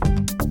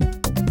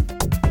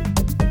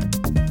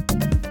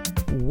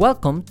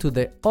Welcome to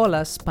the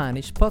HOLA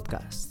Spanish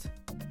podcast.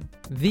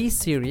 This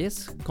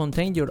series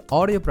contains your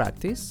audio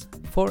practice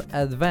for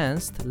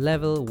Advanced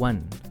Level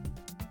 1.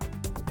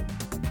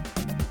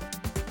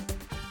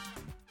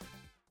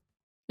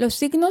 Los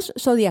signos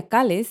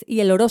zodiacales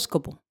y el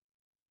horóscopo.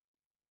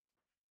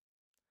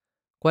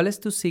 ¿Cuál es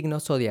tu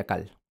signo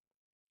zodiacal?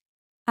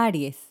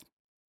 Aries,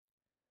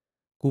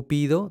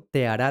 Cupido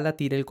te hará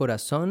latir el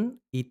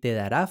corazón y te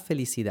dará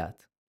felicidad.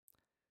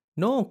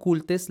 No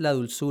ocultes la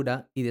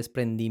dulzura y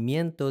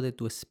desprendimiento de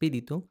tu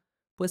espíritu,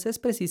 pues es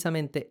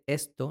precisamente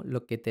esto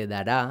lo que te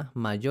dará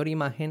mayor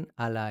imagen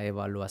a la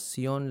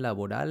evaluación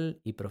laboral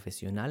y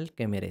profesional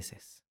que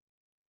mereces.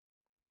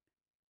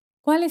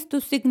 ¿cuál es tu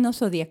signo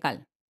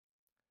zodiacal?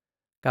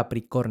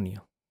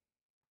 Capricornio.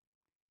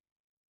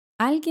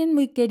 Alguien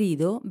muy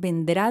querido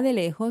vendrá de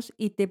lejos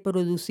y te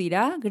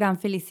producirá gran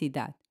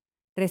felicidad.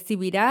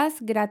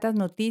 Recibirás gratas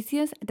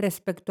noticias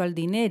respecto al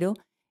dinero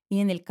y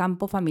en el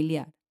campo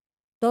familiar.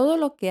 Todo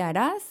lo que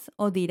harás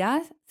o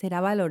dirás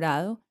será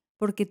valorado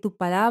porque tu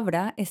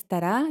palabra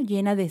estará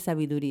llena de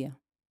sabiduría.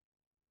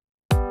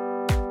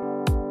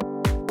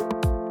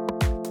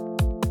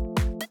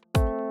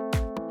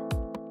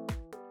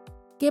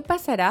 ¿Qué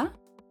pasará?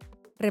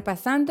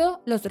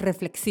 Repasando los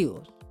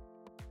reflexivos.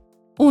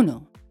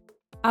 1.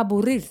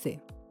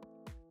 Aburrirse.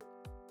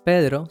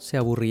 Pedro se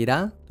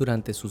aburrirá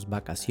durante sus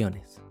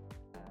vacaciones.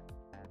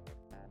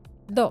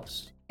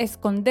 2.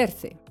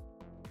 Esconderse.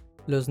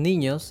 Los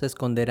niños se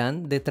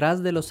esconderán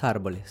detrás de los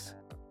árboles.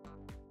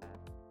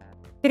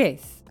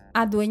 3.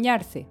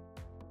 Adueñarse.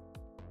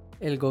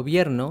 El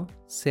gobierno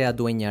se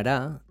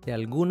adueñará de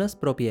algunas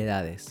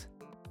propiedades.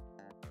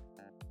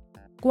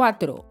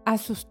 4.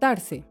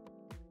 Asustarse.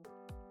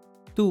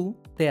 Tú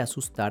te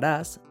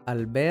asustarás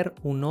al ver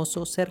un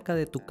oso cerca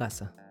de tu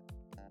casa.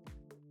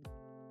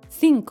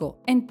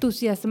 5.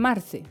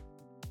 Entusiasmarse.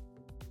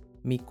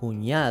 Mi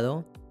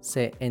cuñado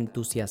se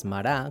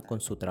entusiasmará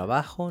con su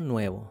trabajo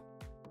nuevo.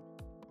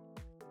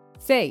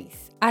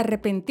 6.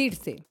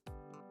 Arrepentirse.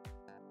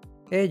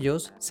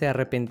 Ellos se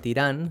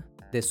arrepentirán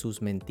de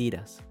sus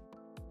mentiras.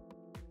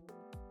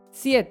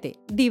 7.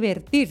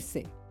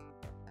 Divertirse.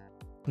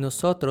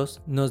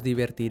 Nosotros nos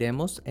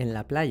divertiremos en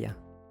la playa.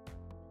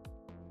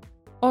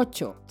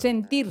 8.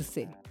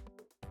 Sentirse.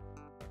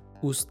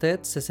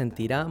 Usted se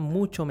sentirá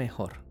mucho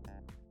mejor.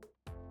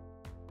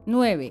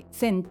 9.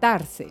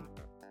 Sentarse.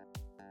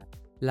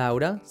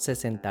 Laura se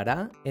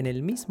sentará en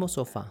el mismo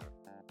sofá.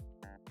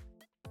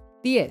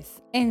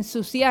 10.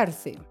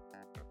 Ensuciarse.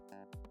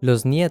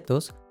 Los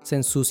nietos se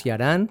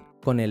ensuciarán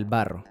con el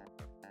barro.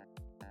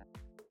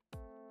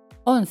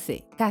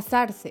 11.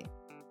 Casarse.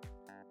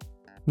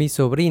 Mi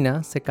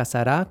sobrina se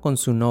casará con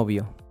su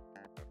novio.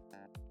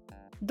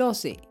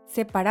 12.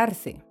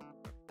 Separarse.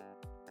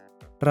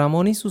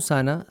 Ramón y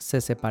Susana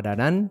se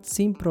separarán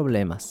sin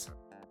problemas.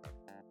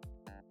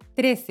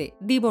 13.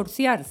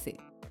 Divorciarse.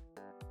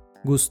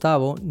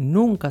 Gustavo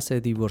nunca se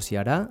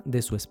divorciará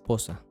de su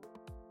esposa.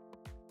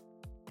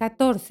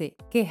 14.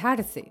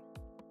 Quejarse.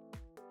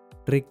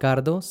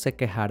 Ricardo se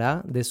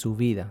quejará de su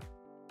vida.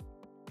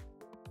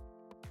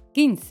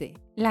 15.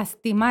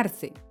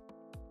 Lastimarse.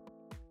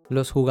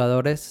 Los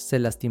jugadores se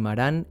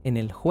lastimarán en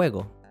el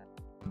juego.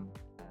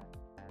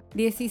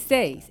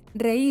 16.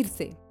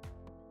 Reírse.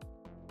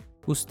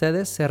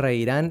 Ustedes se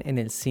reirán en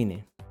el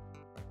cine.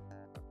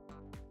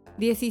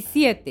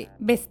 17.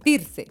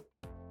 Vestirse.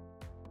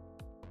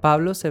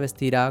 Pablo se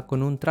vestirá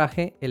con un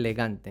traje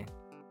elegante.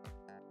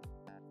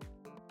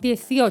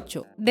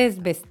 18.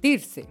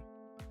 Desvestirse.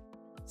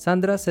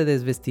 Sandra se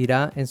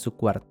desvestirá en su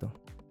cuarto.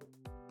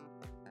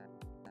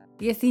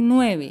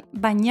 19.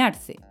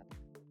 Bañarse.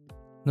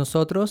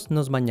 Nosotros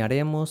nos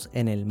bañaremos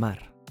en el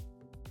mar.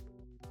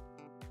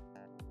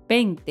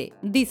 20.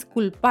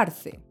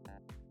 Disculparse.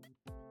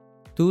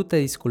 Tú te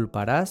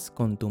disculparás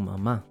con tu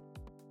mamá.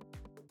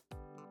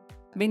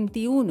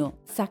 21.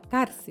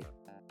 Sacarse.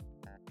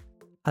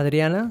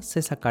 Adriana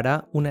se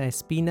sacará una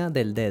espina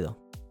del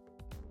dedo.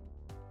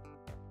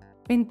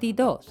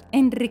 22.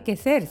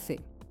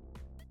 Enriquecerse.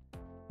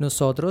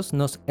 Nosotros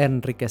nos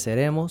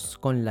enriqueceremos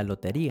con la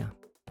lotería.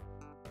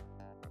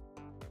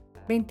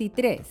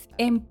 23.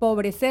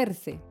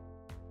 Empobrecerse.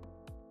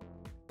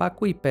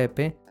 Paco y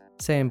Pepe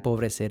se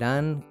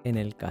empobrecerán en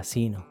el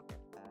casino.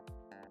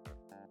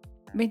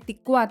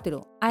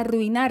 24.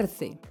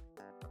 Arruinarse.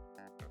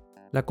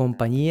 La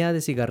compañía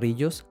de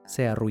cigarrillos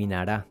se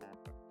arruinará.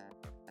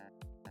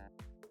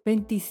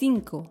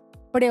 25.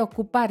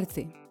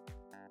 Preocuparse.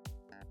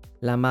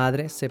 La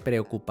madre se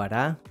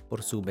preocupará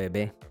por su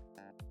bebé.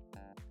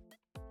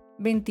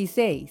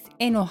 26.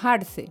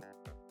 Enojarse.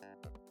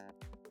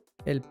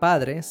 El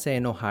padre se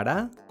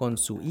enojará con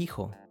su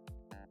hijo.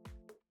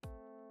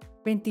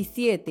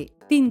 27.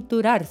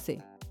 Tinturarse.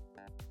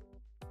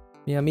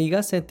 Mi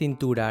amiga se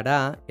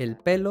tinturará el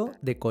pelo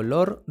de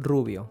color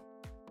rubio.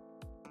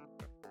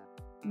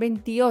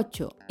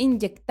 28.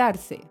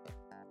 Inyectarse.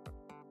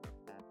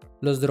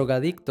 Los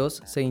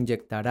drogadictos se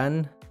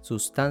inyectarán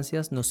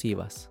sustancias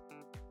nocivas.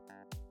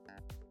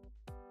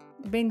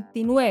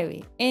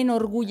 29.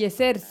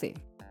 Enorgullecerse.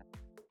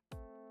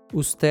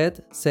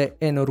 Usted se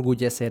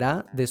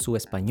enorgullecerá de su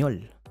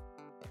español.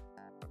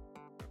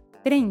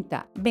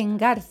 30.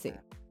 Vengarse.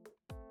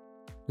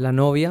 La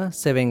novia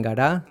se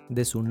vengará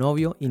de su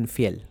novio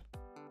infiel.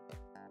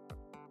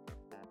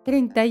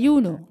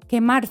 31.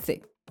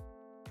 Quemarse.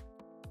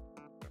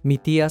 Mi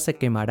tía se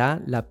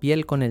quemará la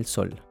piel con el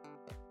sol.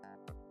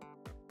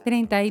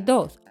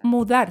 32.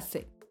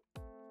 Mudarse.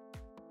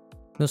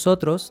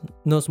 Nosotros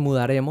nos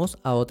mudaremos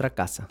a otra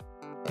casa.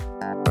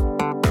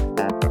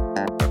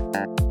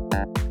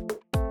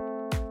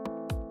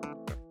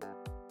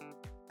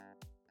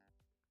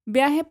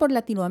 Viaje por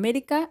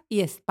Latinoamérica y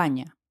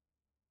España.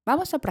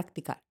 Vamos a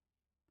practicar.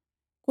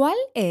 ¿Cuál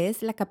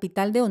es la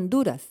capital de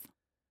Honduras?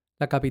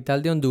 La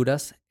capital de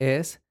Honduras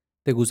es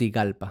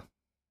Tegucigalpa.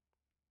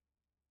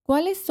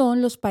 ¿Cuáles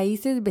son los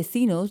países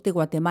vecinos de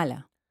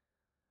Guatemala?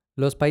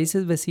 Los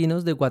países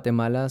vecinos de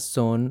Guatemala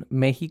son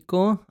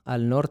México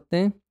al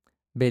norte,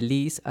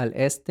 Belice al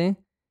este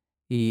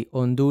y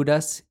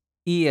Honduras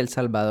y El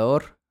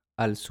Salvador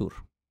al sur.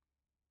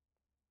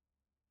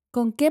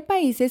 ¿Con qué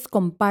países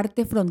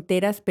comparte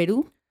fronteras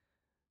Perú?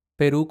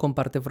 Perú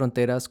comparte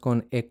fronteras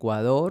con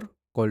Ecuador,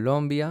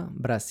 Colombia,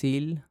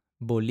 Brasil,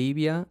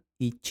 Bolivia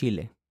y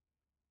Chile.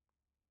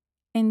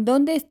 ¿En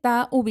dónde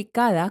está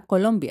ubicada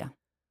Colombia?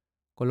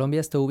 Colombia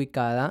está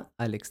ubicada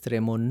al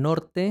extremo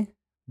norte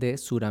de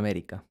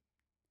Sudamérica.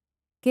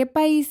 ¿Qué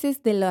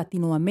países de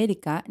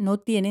Latinoamérica no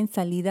tienen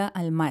salida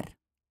al mar?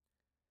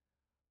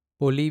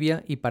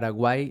 Bolivia y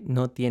Paraguay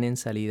no tienen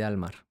salida al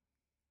mar.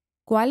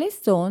 ¿Cuáles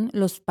son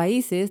los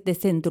países de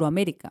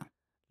Centroamérica?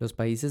 Los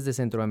países de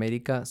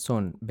Centroamérica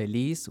son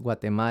Belice,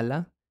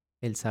 Guatemala,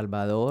 El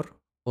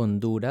Salvador,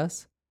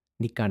 Honduras,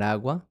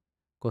 Nicaragua,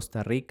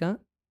 Costa Rica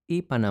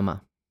y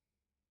Panamá.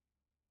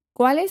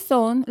 ¿Cuáles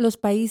son los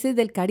países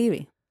del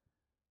Caribe?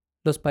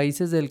 Los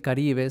países del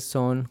Caribe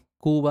son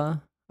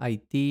Cuba,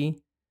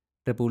 Haití,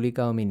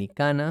 República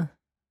Dominicana,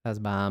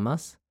 las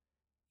Bahamas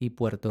y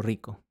Puerto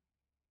Rico.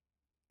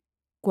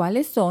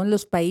 ¿Cuáles son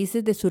los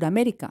países de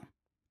Sudamérica?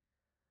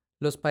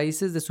 Los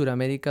países de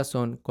Sudamérica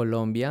son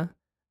Colombia,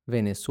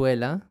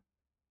 Venezuela,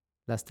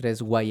 las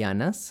tres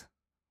Guayanas,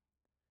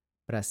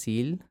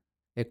 Brasil,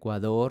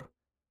 Ecuador,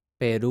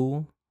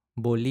 Perú,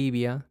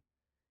 Bolivia,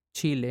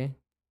 Chile,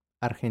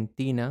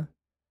 Argentina,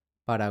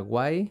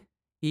 Paraguay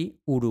y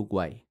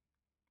Uruguay.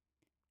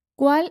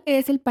 ¿Cuál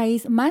es el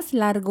país más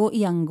largo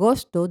y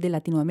angosto de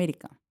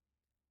Latinoamérica?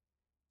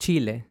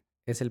 Chile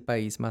es el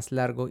país más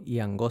largo y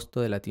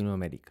angosto de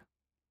Latinoamérica.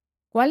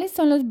 ¿Cuáles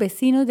son los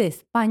vecinos de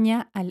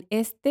España al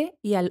este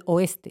y al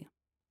oeste?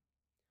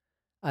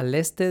 Al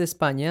este de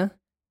España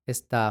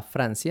está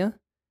Francia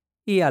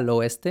y al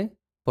oeste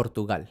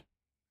Portugal.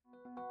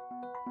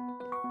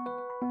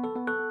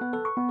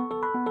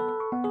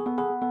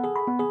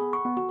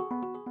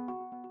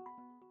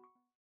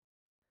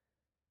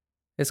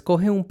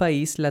 Escoge un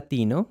país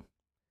latino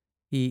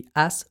y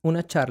haz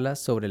una charla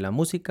sobre la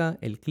música,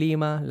 el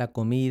clima, la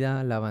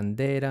comida, la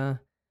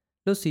bandera,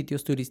 los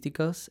sitios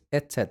turísticos,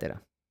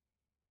 etc.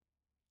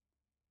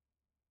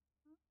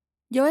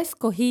 Yo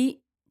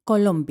escogí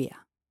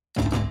Colombia.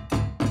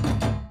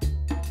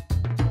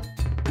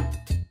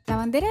 La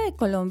bandera de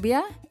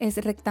Colombia es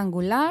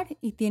rectangular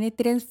y tiene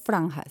 3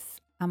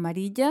 franjas,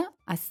 amarilla,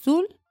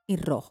 azul y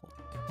rojo.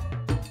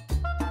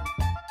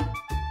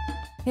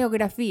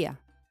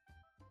 Geografía.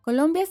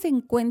 Colombia se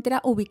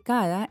encuentra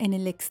ubicada en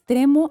el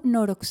extremo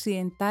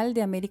noroccidental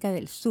de América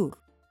del Sur.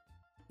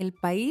 El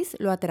país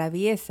lo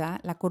atraviesa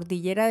la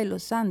cordillera de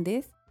los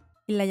Andes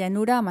y la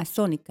llanura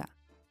amazónica.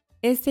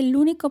 Es el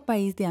único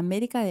país de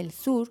América del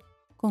Sur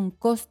con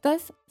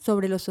costas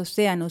sobre los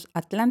océanos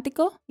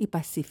Atlántico y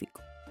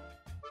Pacífico.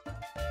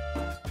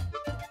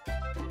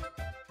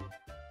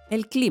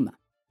 El clima.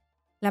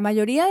 La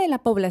mayoría de la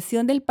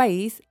población del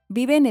país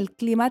vive en el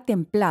clima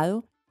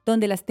templado,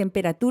 donde las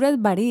temperaturas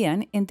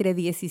varían entre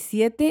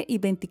 17 y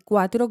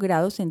 24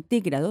 grados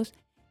centígrados,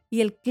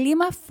 y el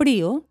clima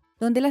frío,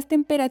 donde las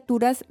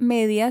temperaturas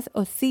medias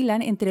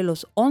oscilan entre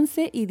los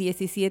 11 y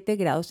 17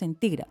 grados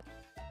centígrados.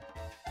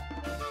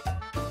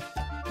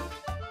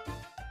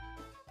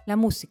 La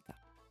música.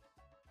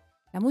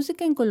 La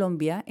música en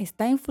Colombia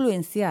está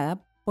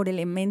influenciada por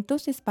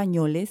elementos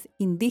españoles,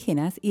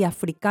 indígenas y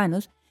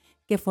africanos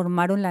que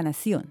formaron la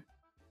nación.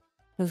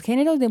 Los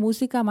géneros de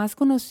música más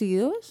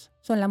conocidos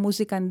son la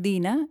música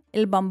andina,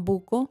 el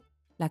bambuco,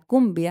 la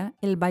cumbia,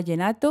 el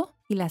vallenato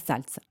y la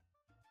salsa.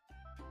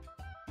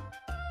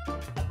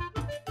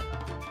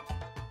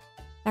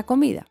 La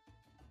comida.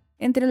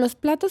 Entre los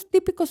platos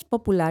típicos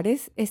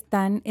populares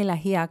están el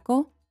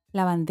ajiaco,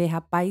 la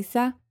bandeja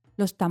paisa,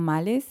 los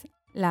tamales,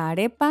 la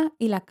arepa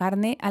y la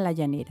carne a la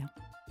llanera.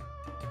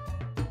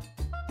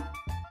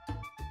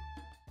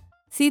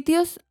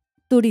 Sitios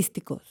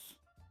turísticos.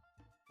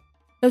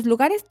 Los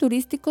lugares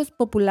turísticos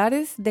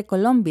populares de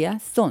Colombia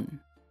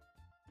son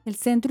el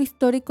Centro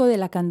Histórico de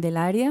la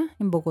Candelaria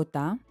en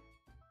Bogotá,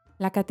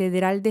 la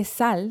Catedral de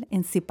Sal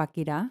en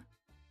Zipaquirá,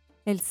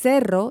 el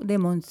Cerro de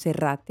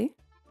Monserrate,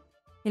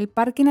 el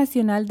Parque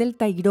Nacional del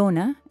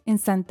Tayrona en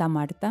Santa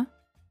Marta,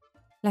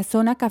 la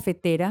Zona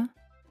Cafetera,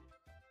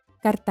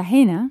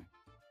 Cartagena,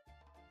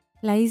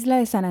 la isla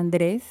de San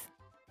Andrés,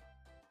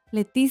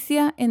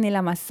 Leticia en el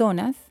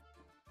Amazonas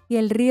y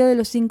el río de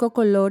los 5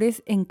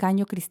 colores en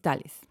Caño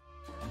Cristales.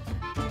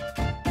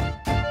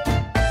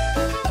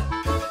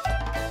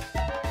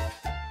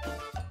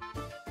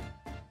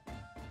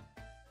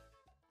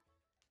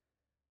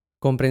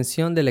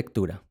 Comprensión de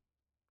lectura.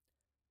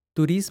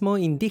 Turismo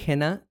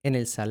indígena en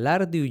el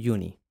Salar de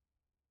Uyuni.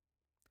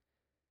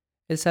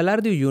 El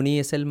Salar de Uyuni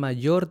es el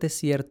mayor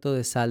desierto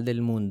de sal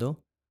del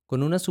mundo,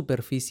 con una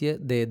superficie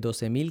de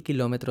 12.000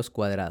 kilómetros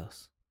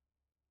cuadrados.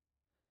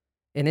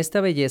 En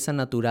esta belleza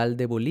natural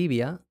de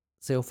Bolivia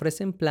se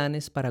ofrecen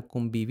planes para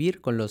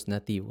convivir con los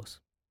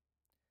nativos.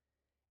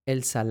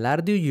 El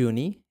Salar de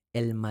Uyuni,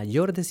 el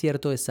mayor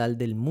desierto de sal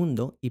del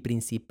mundo y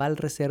principal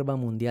reserva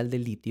mundial de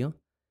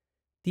litio,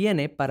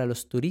 tiene para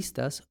los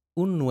turistas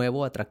un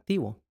nuevo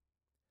atractivo.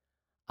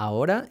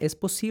 Ahora es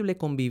posible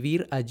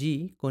convivir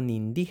allí con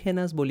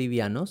indígenas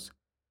bolivianos,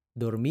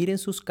 dormir en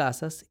sus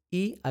casas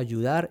y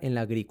ayudar en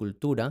la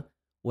agricultura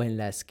o en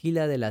la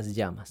esquila de las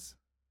llamas.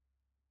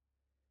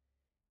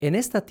 En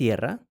esta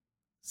tierra,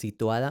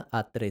 situada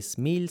a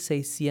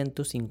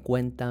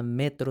 3.650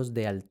 metros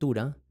de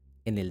altura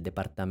en el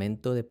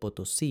departamento de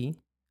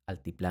Potosí,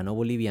 altiplano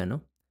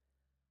boliviano,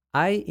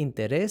 hay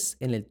interés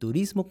en el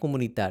turismo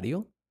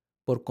comunitario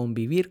por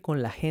convivir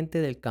con la gente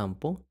del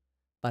campo,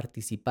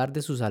 participar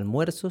de sus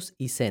almuerzos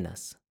y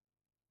cenas,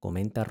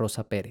 comenta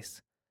Rosa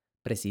Pérez,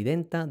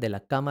 presidenta de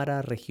la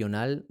Cámara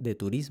Regional de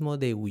Turismo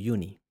de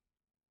Uyuni.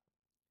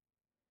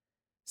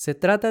 Se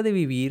trata de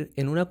vivir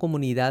en una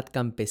comunidad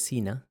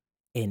campesina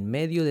en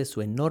medio de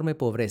su enorme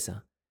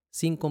pobreza,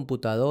 sin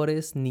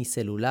computadores ni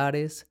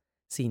celulares,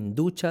 sin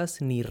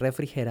duchas ni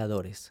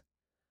refrigeradores,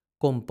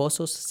 con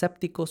pozos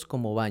sépticos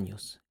como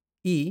baños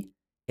y,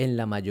 en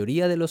la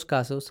mayoría de los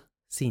casos,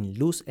 sin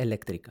luz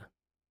eléctrica.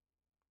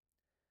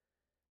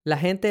 La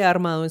gente ha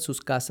armado en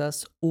sus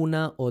casas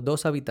 1 o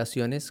 2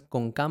 habitaciones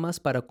con camas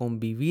para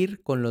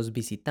convivir con los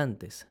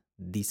visitantes,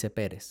 dice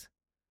Pérez.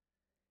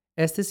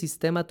 Este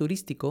sistema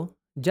turístico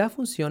ya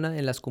funciona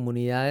en las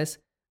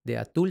comunidades de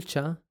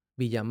Atulcha,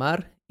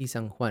 Villamar y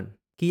San Juan,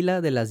 Quila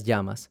de las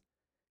Llamas,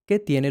 que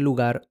tiene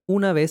lugar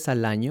una vez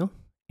al año,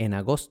 en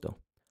agosto,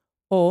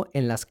 o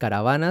en las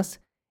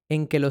caravanas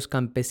en que los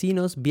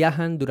campesinos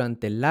viajan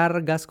durante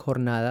largas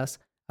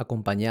jornadas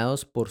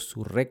acompañados por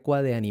su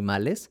recua de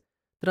animales,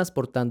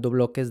 transportando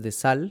bloques de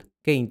sal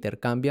que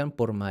intercambian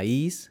por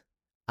maíz,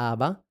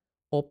 haba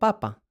o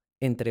papa,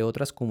 entre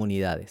otras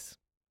comunidades.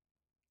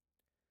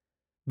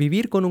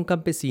 Vivir con un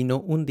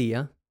campesino un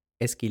día,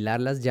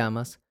 esquilar las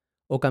llamas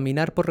o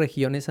caminar por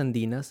regiones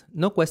andinas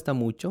no cuesta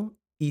mucho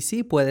y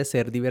sí puede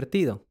ser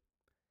divertido.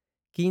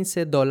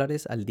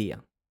 $15 al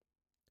día.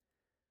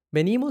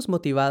 Venimos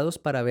motivados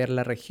para ver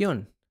la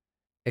región,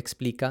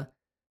 explica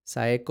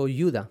Saeko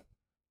Yuda,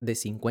 de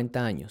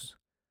 50 años,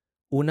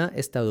 una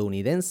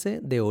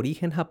estadounidense de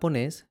origen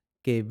japonés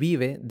que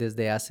vive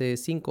desde hace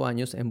 5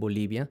 años en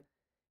Bolivia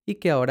y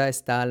que ahora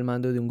está al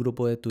mando de un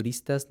grupo de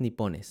turistas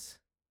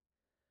nipones.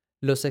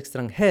 Los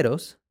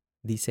extranjeros,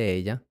 dice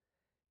ella,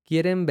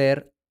 quieren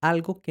ver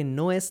algo que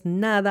no es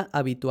nada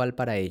habitual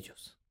para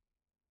ellos.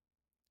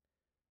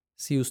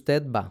 Si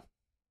usted va.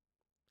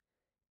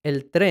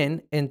 El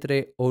tren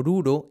entre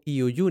Oruro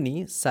y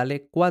Uyuni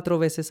sale 4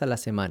 veces a la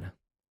semana,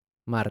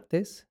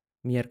 martes,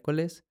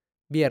 miércoles,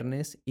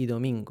 viernes y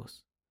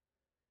domingos.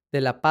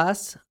 De La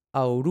Paz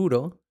a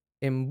Oruro,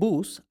 en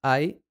bus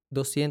hay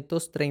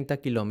 230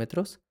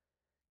 kilómetros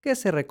que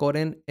se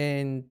recorren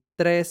en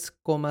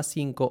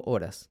 3,5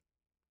 horas.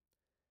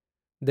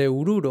 De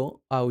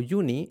Oruro a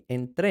Uyuni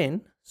en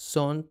tren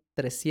son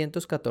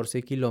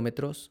 314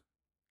 kilómetros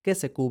que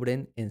se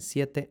cubren en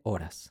 7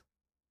 horas.